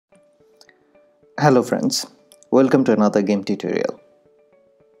Hello friends, welcome to another game tutorial.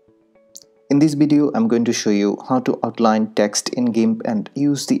 In this video, I'm going to show you how to outline text in Gimp and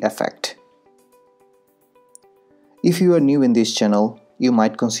use the effect. If you are new in this channel, you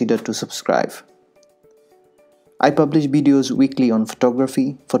might consider to subscribe. I publish videos weekly on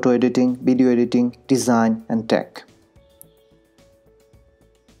photography, photo editing, video editing, design and tech.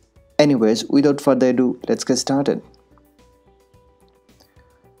 Anyways, without further ado, let's get started.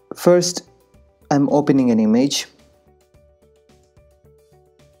 First, I'm opening an image.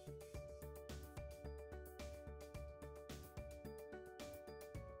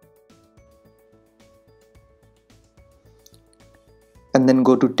 And then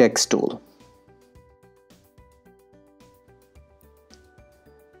go to text tool.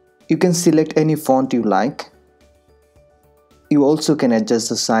 You can select any font you like. You also can adjust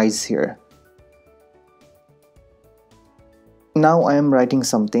the size here. Now I am writing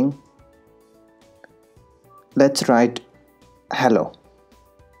something. Let's write hello.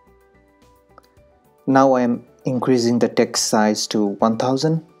 Now I am increasing the text size to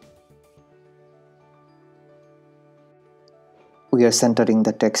 1000. We are centering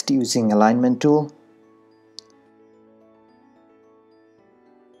the text using alignment tool.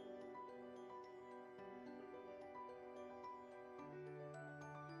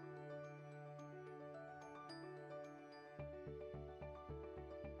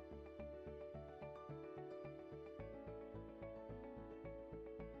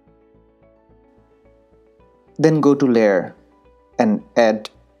 Then go to layer and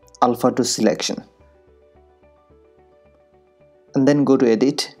add alpha to selection. And then go to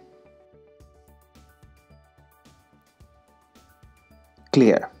edit,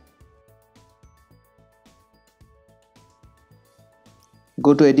 clear.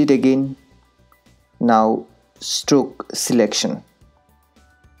 Go to edit again, now stroke selection.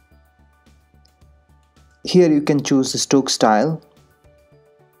 Here you can choose the stroke style.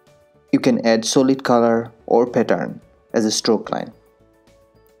 You can add solid color or pattern as a stroke line.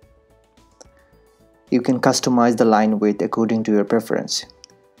 You can customize the line width according to your preference.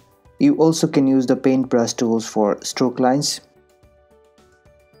 You also can use the paintbrush tools for stroke lines.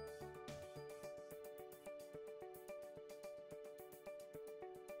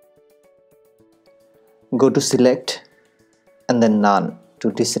 Go to select and then none to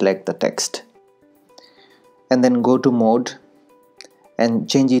deselect the text. And then go to mode and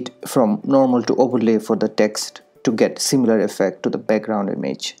change it from normal to overlay for the text to get similar effect to the background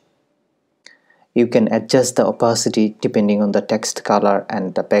image. You can adjust the opacity depending on the text color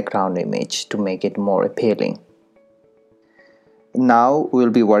and the background image to make it more appealing. Now we'll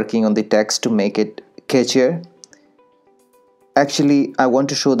be working on the text to make it catchier. Actually, I want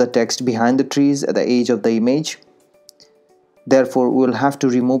to show the text behind the trees at the edge of the image. Therefore, we'll have to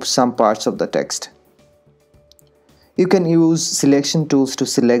remove some parts of the text. You can use selection tools to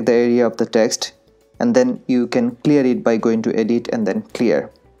select the area of the text, and then you can clear it by going to edit and then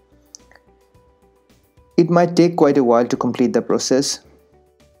clear. It might take quite a while to complete the process.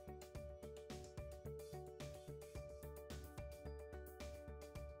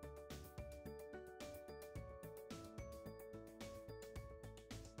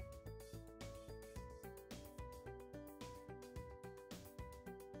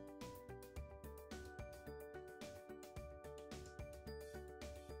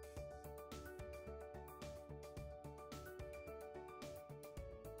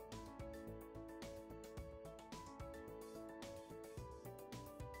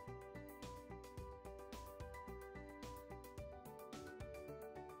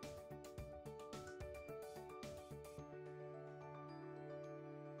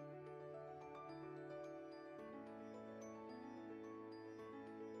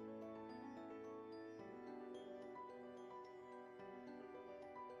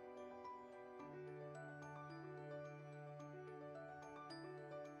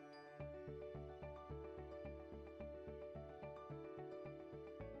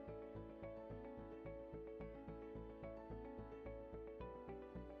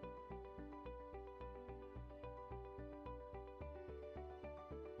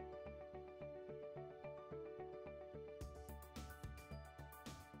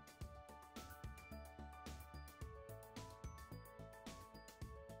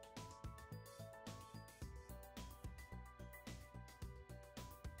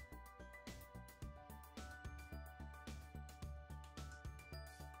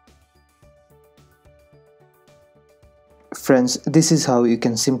 Friends, this is how you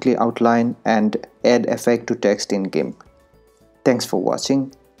can simply outline and add effect to text in Gimp. Thanks for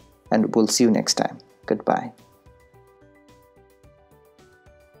watching, and we'll see you next time. Goodbye.